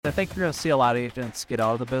I think you're going to see a lot of agents get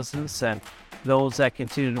out of the business, and those that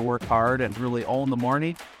continue to work hard and really own the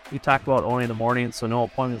morning. We talk about owning the morning, so no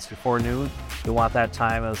appointments before noon. We want that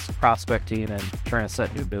time as prospecting and trying to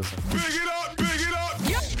set new business. Big it up, big it up.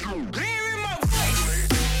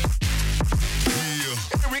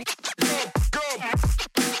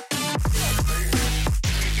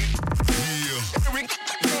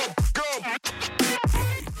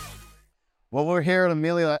 Well, we're here at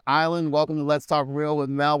Amelia Island. Welcome to Let's Talk Real with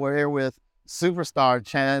Mel. We're here with superstar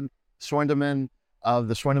Chad Schwendeman of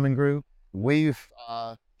the Schwendeman Group.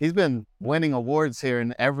 He's been winning awards here,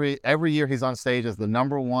 and every year he's on stage as the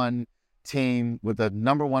 #1 team with the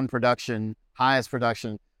 #1 production, highest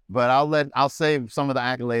production. But I'll save some of the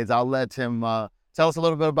accolades. I'll let him tell us a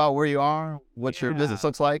little bit about where you are, what your business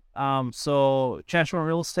looks like. So Chad Schwendeman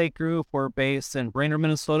Real Estate Group, we're based in Brainerd,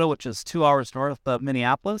 Minnesota, which is 2 hours north of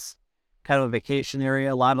Minneapolis. Kind of a vacation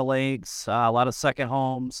area, a lot of lakes, a lot of second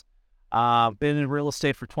homes. Been in real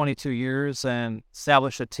estate for 22 years and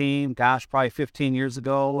established a team, probably 15 years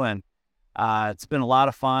ago. And it's been a lot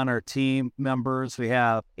of fun. Our team members, we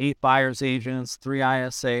have 8 buyers agents, 3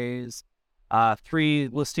 ISAs, 3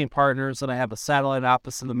 listing partners, and I have a satellite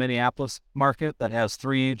office in the Minneapolis market that has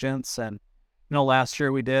 3 agents. And, last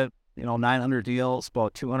year we did, 900 deals,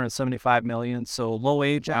 about $275 million. So low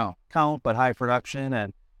agent count, but high production,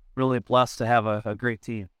 and really blessed to have a great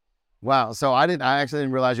team. Wow. So I actually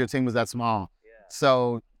didn't realize your team was that small. Yeah.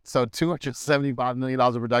 So $275 million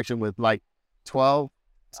of production with like 12?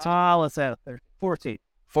 Let's add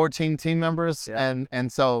 14 team members. Yeah.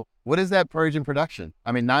 And so what is that per agent production?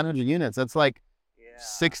 I mean, 900 units, that's like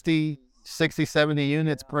 60, 70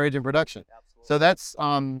 units per agent production. Absolutely. So that's,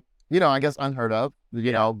 I guess unheard of,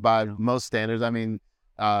 by most standards. I mean,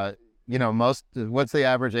 what's the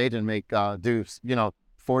average agent make, do,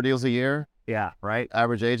 4 deals a year? Yeah, right.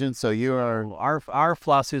 Average agent. So you are... Our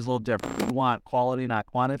philosophy is a little different. We want quality, not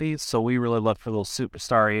quantity. So we really look for those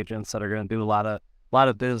superstar agents that are going to do a lot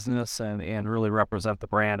of business and really represent the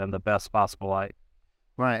brand in the best possible light.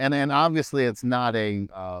 Right. And obviously it's not a,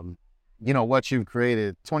 what you've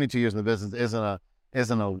created 22 years in the business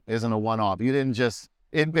isn't a one-off. You didn't just,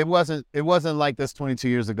 it wasn't like this 22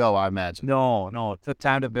 years ago, I imagine. No, it took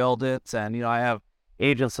time to build it. And, I have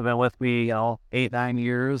agents have been with me, 8, 9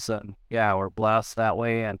 years, and we're blessed that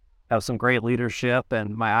way and have some great leadership.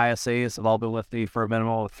 And my ISAs have all been with me for a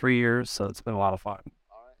minimum of 3 years, so it's been a lot of fun.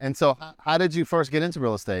 And so how did you first get into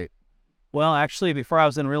real estate? Well, actually, before I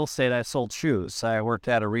was in real estate, I sold shoes. I worked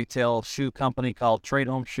at a retail shoe company called Trade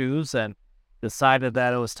Home Shoes and decided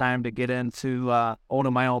that it was time to get into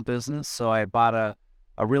owning my own business. So I bought a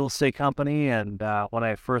real estate company, and when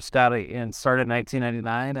I first got it and started in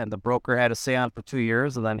 1999, and the broker had to stay on for 2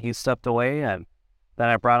 years, and then he stepped away, and then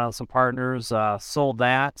I brought on some partners, sold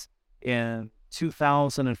that in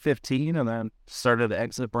 2015, and then started the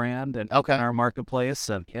Exit brand and in our marketplace,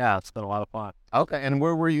 and it's been a lot of fun. Okay, and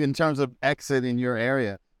where were you in terms of Exit in your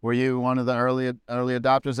area? Were you one of the early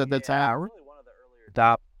adopters at that time? Yeah, really one of the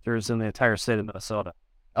earlier adopters in the entire state of Minnesota.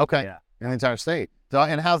 Okay, in the entire state. So,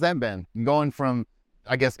 and how's that been? Going from,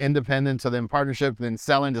 I guess, independent to then partnership, then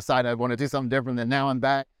selling, decide I want to do something different, then now I'm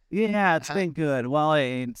back? Yeah, it's been good. Well,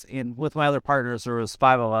 with my other partners, there was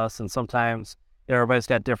 5 of us, and sometimes everybody's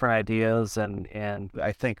got different ideas, and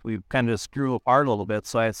I think we kind of just grew apart a little bit,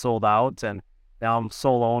 so I sold out, and now I'm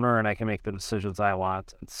sole owner, and I can make the decisions I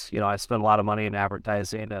want. It's, I spend a lot of money in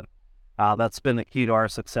advertising, and that's been the key to our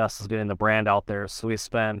success, is getting the brand out there. So we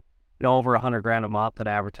spend, over $100,000 a month in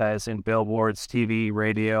advertising, billboards, TV,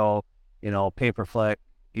 radio, pay-per-click,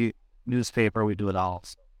 newspaper, we do it all.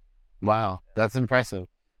 Wow, that's impressive.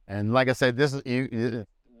 And like I said, this is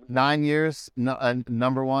 9 years,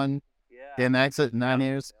 #1 in Exit, 9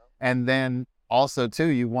 years. And then also too,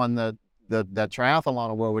 you won the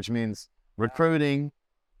triathlon award, which means recruiting,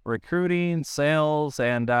 sales,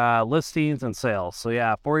 and listings and sales.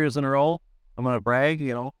 So 4 years in a row. I'm going to brag,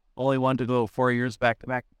 only one to go 4 years back to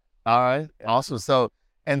back. All right. Awesome. So,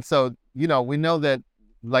 we know that,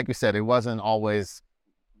 like we said, it wasn't always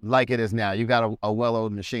like it is now. You got a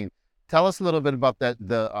well-oiled machine. Tell us a little bit about that.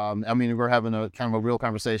 We're having a kind of a real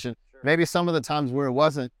conversation. Sure. Maybe some of the times where it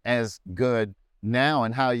wasn't as good now,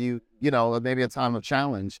 and how maybe a time of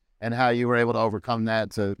challenge, and how you were able to overcome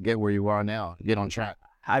that to get where you are now, get on track.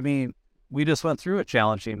 We just went through a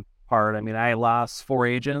challenging part. I lost 4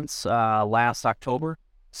 agents last October,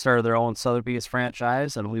 started their own Sotheby's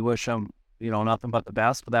franchise, and we wish them, nothing but the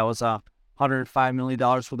best. But that was $105 million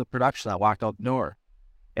worth of production that walked out the door.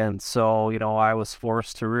 And so, I was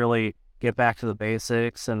forced to really get back to the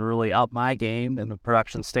basics and really up my game in the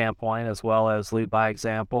production standpoint, as well as lead by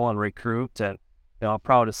example and recruit and, I'm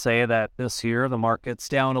proud to say that this year the market's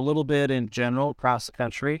down a little bit in general across the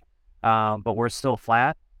country, but we're still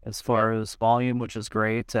flat as far as volume, which is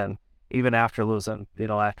great. And even after losing,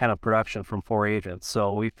 that kind of production from 4 agents.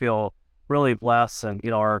 So we feel really blessed,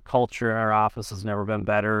 and, our culture in our office has never been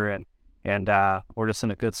better. And we're just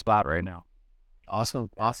in a good spot right now.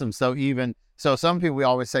 Awesome. So some people, we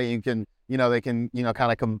always say they can,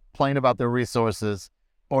 kind of complain about their resources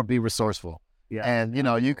or be resourceful. Yeah. And,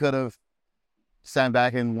 you could have sat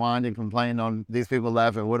back and whined and complained on these people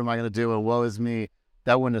left and what am I going to do and woe is me.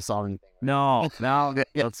 That wouldn't have solved anything. No,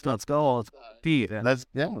 let's go. Let's compete. And that's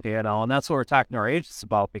what we're talking to our agents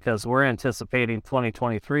about, because we're anticipating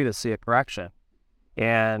 2023 to see a correction.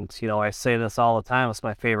 And, I say this all the time, it's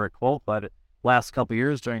my favorite quote, but last couple of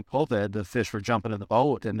years during COVID, the fish were jumping in the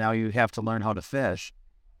boat, and now you have to learn how to fish.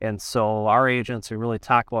 And so our agents, we really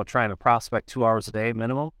talk about trying to prospect 2 hours a day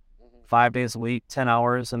minimum, 5 days a week, 10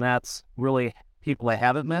 hours. And that's really people I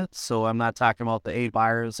haven't met. So I'm not talking about the 8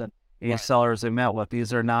 buyers and 8 sellers they met with.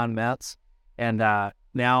 These are non-mets. And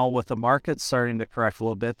now with the market starting to correct a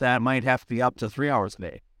little bit, that might have to be up to 3 hours a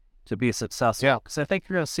day to be successful. Yeah. Because I think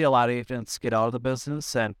you're going to see a lot of agents get out of the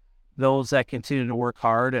business, and those that continue to work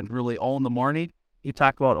hard and really own the morning. You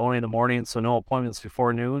talk about owning the morning, so no appointments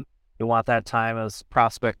before noon. You want that time as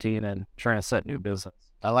prospecting and trying to set new business.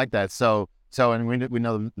 I like that. So, and we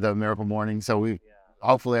know the Miracle Morning. So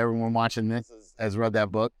hopefully everyone watching this has read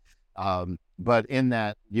that book. But in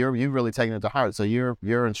that, you've really taken it to heart. So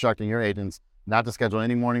you're instructing your agents not to schedule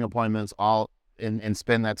any morning appointments, and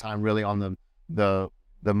spend that time really on the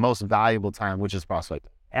most valuable time, which is prospecting.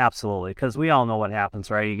 Absolutely, because we all know what happens,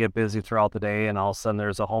 right? You get busy throughout the day, and all of a sudden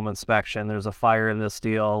there's a home inspection, there's a fire in this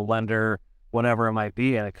deal, lender, whatever it might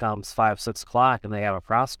be, and it comes 5, 6 o'clock, and they haven't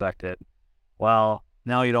prospected. Well,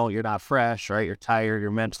 now you're not fresh, right? You're tired, you're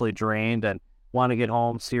mentally drained, and want to get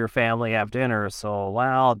home, see your family, have dinner. So,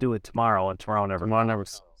 I'll do it tomorrow, and tomorrow never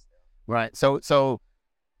comes. Right. So,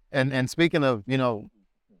 and speaking of,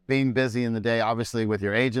 being busy in the day, obviously with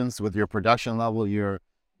your agents, with your production level, you're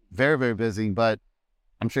very, very busy, but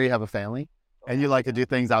I'm sure you have a family and you like to do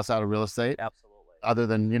things outside of real estate. Absolutely. Other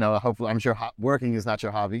than, hopefully, I'm sure working is not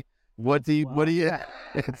your hobby. What do you,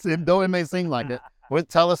 though it may seem like it,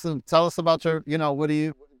 tell us about your,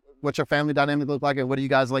 what's your family dynamic look like, and what do you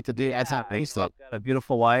guys like to do? I've got a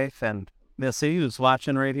beautiful wife and Missy, who's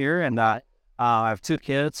watching right here. And I have 2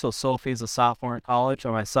 kids. So Sophie's a sophomore in college,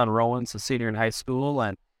 and my son Rowan's a senior in high school.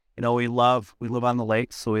 And, we live on the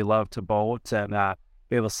lakes, so we love to boat. And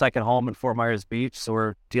we have a second home in Fort Myers Beach, so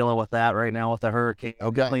we're dealing with that right now with the hurricane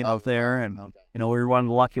clean up there. And, we were one of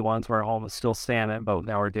the lucky ones where our home is still standing, but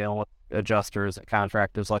now we're dealing with adjusters and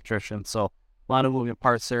contractors, electricians. So a lot of moving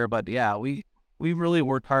parts there. But yeah, we really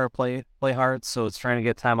work hard, play hard. So it's trying to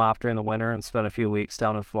get time off during the winter and spend a few weeks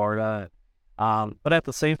down in Florida. But at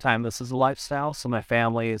the same time, this is a lifestyle. So my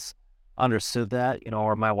family's understood that,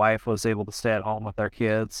 or my wife was able to stay at home with our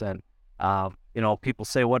kids. And, people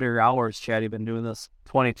say, what are your hours, Chad? You've been doing this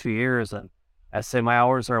 22 years. And I say my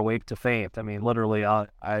hours are awake to faint. I mean, literally,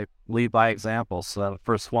 I lead by example. So the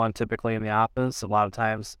first one typically in the office, a lot of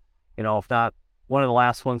times, if not one of the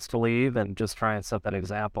last ones to leave, and just try and set that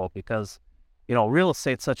example, because, real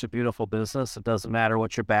estate's such a beautiful business. It doesn't matter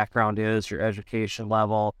what your background is, your education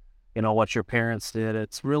level, what your parents did.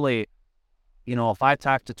 It's really, if I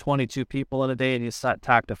talk to 22 people in a day and you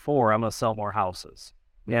talk to 4, I'm going to sell more houses.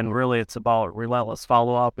 And really, it's about relentless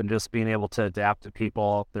follow-up and just being able to adapt to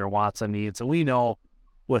people, their wants and needs. And we know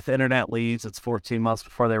with internet leads, it's 14 months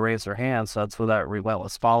before they raise their hand. So that's where that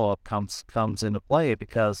relentless follow-up comes into play,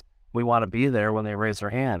 because we want to be there when they raise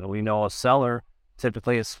their hand. And we know a seller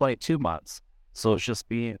typically is 22 months. So it's just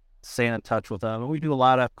staying in touch with them. And we do a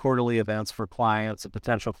lot of quarterly events for clients and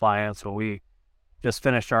potential clients. When we just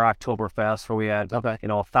finished our Oktoberfest, where we had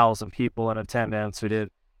 1,000 people in attendance. We did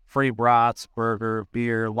free brats, burger,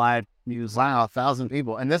 beer, live music. Wow, 1,000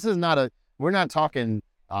 people. And this is we're not talking,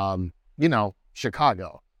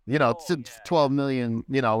 Chicago, 12 million,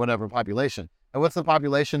 whatever population. And what's the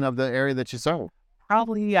population of the area that you serve?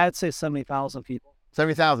 Probably, I'd say 70,000 people.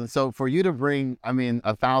 70,000. So for you to bring,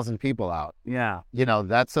 1,000 people out. Yeah.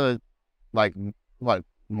 That's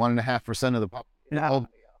 1.5% of the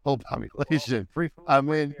whole population.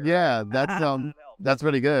 Yeah. That's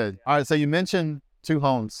really good. All right. So you mentioned 2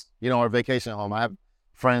 homes, or vacation home. I have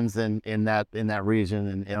friends in that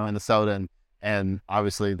region in Minnesota, and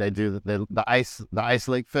obviously they do the ice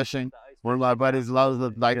lake fishing. One of my buddies loves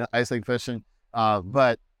the ice lake fishing.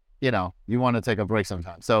 But you want to take a break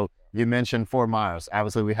sometimes. So you mentioned Fort Myers.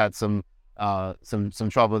 Obviously we had some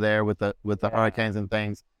trouble there with the hurricanes and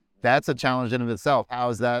things. That's a challenge in of itself. How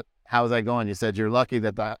is that going? You said you're lucky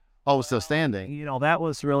that Oh, still standing. You know, that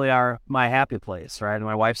was really my happy place, right? And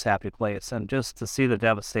my wife's happy place. And just to see the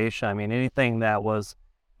devastation, I mean, anything that was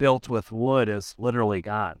built with wood is literally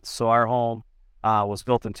gone. So our home was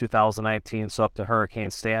built in 2019, so up to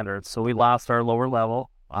hurricane standards. So we lost our lower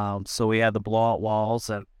level. So we had the blowout walls,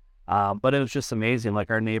 and but it was just amazing.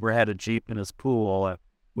 Like our neighbor had a Jeep in his pool, and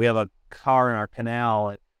we have a car in our canal.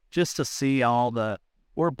 And just to see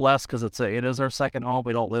we're blessed because it is our second home.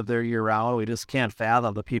 We don't live there year round. We just can't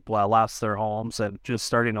fathom the people that lost their homes and just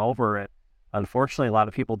starting over. And unfortunately, a lot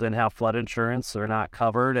of people didn't have flood insurance. They're not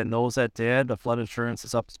covered. And those that did, the flood insurance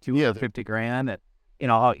is up to $250,000. And, you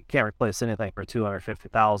know, you can't replace anything for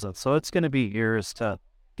 $250,000. So it's going to be years to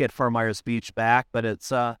get Fort Myers Beach back. But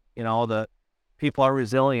it's, you know, the people are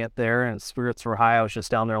resilient there, and spirits were high. I was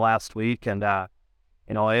just down there last week, and,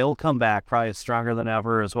 you know, it'll come back probably stronger than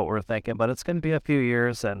ever is what we're thinking, but it's going to be a few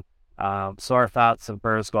years. And so our thoughts and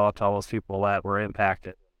prayers go out to all those people that were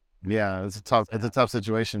impacted. Yeah, it's a tough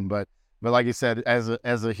situation, but like you said, as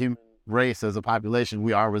a human race, as a population,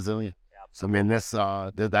 we are resilient. So, I mean, that's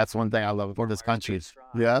one thing I love about this country.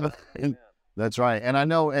 Yeah, that's right. And I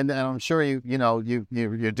know, and I'm sure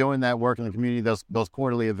you're doing that work in the community, those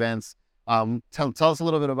quarterly events. Tell us a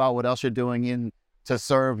little bit about what else you're doing to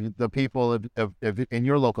serve the people in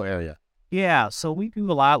your local area. Yeah, so we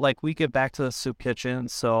do a lot. Like, we give back to the soup kitchen.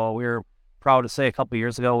 So we're proud to say a couple of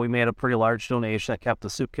years ago, we made a pretty large donation that kept the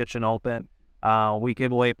soup kitchen open. We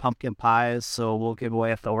give away pumpkin pies. So we'll give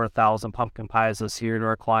away over 1,000 pumpkin pies this year to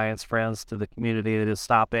our clients, friends, to the community that just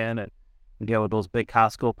stop in and get with those big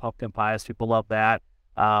Costco pumpkin pies. People love that.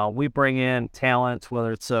 We bring in talent,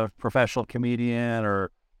 whether it's a professional comedian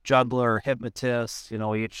or juggler, hypnotist, you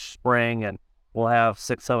know, each spring, and we'll have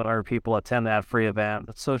 600-700 people attend that free event.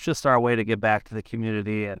 So it's just our way to give back to the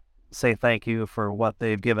community and say thank you for what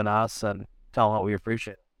they've given us and tell them what we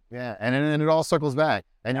appreciate. Yeah, and it all circles back.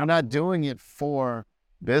 And you're not doing it for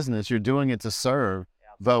business; you're doing it to serve.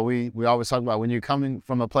 But we always talk about when you're coming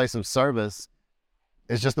from a place of service,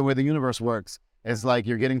 it's just the way the universe works. It's like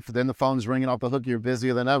then the phone's ringing off the hook. You're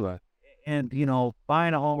busier than ever. And, you know,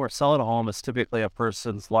 buying a home or selling a home is typically a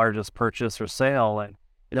person's largest purchase or sale. And,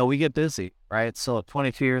 you know, we get busy, right? So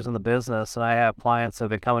 22 years in the business, and I have clients that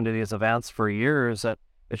have been coming to these events for years, that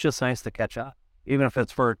it's just nice to catch up, even if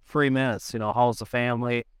it's for 3 minutes. You know, how's the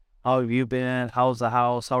family? How have you been? How's the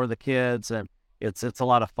house? How are the kids? And it's a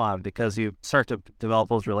lot of fun because you start to develop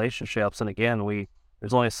those relationships. And again,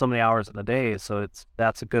 there's only so many hours in the day, so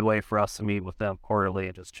that's a good way for us to meet with them quarterly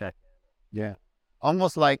and just check in. Yeah.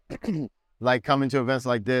 Almost like coming to events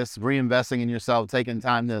like this, reinvesting in yourself, taking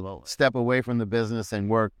time to step away from the business and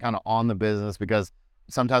work kind of on the business, because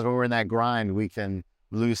sometimes when we're in that grind, we can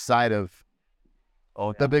lose sight of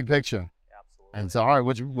the big picture. Absolutely. And so, all right,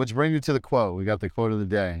 which brings you to the quote. We got the quote of the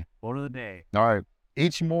day. Quote of the day. All right.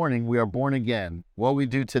 Each morning we are born again. What we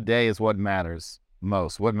do today is what matters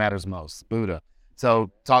most. What matters most? Buddha.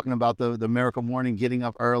 So talking about the miracle morning, getting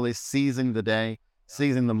up early, seizing the day,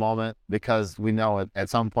 seizing the moment, because we know at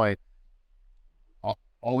some point,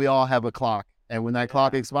 we all have a clock, and when that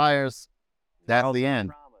clock expires, that's the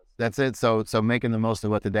end. That's it. So making the most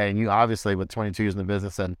of what today, and you obviously with 22 years in the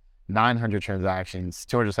business and 900 transactions,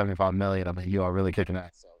 275 million. I mean, you are really kicking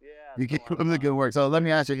ass. So you keep doing the good work. So let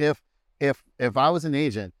me ask you, if I was an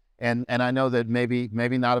agent, and I know that maybe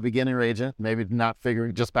not a beginner agent, maybe not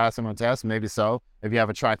just passing on tests, maybe so, if you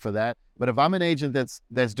have a track for that. But if I'm an agent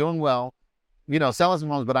that's doing well, you know, selling some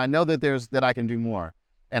homes, but I know that I can do more.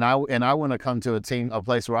 And I want to come to a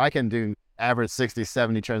place where I can do average 60,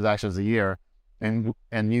 70 transactions a year, and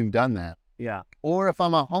you've done that. Yeah. Or if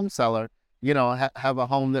I'm a home seller, you know, have a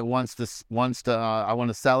home that wants to I want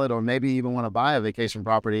to sell it, or maybe even want to buy a vacation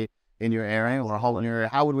property in your area or a home in your area,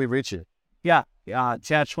 how would we reach you? Yeah.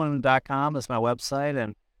 ChadSchwendeman.com is my website,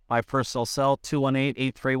 and my personal cell,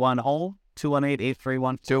 218-831-HOME,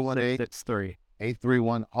 218-831-2663.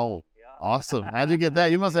 831-HOME. Awesome. How'd you get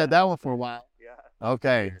that? You must have had that one for a while. Yeah.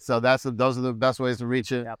 Okay. So those are the best ways to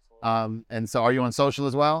reach it. Absolutely. And so are you on social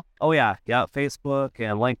as well? Oh, yeah. Yeah. Facebook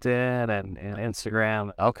and LinkedIn and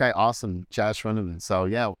Instagram. Okay. Awesome. Chad Schwendeman. So,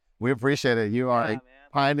 yeah, we appreciate it. You are a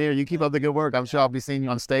pioneer. You keep up the good work. I'm sure I'll be seeing you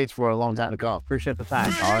on stage for a long time to come. Appreciate the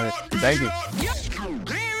time. All right. Thank you.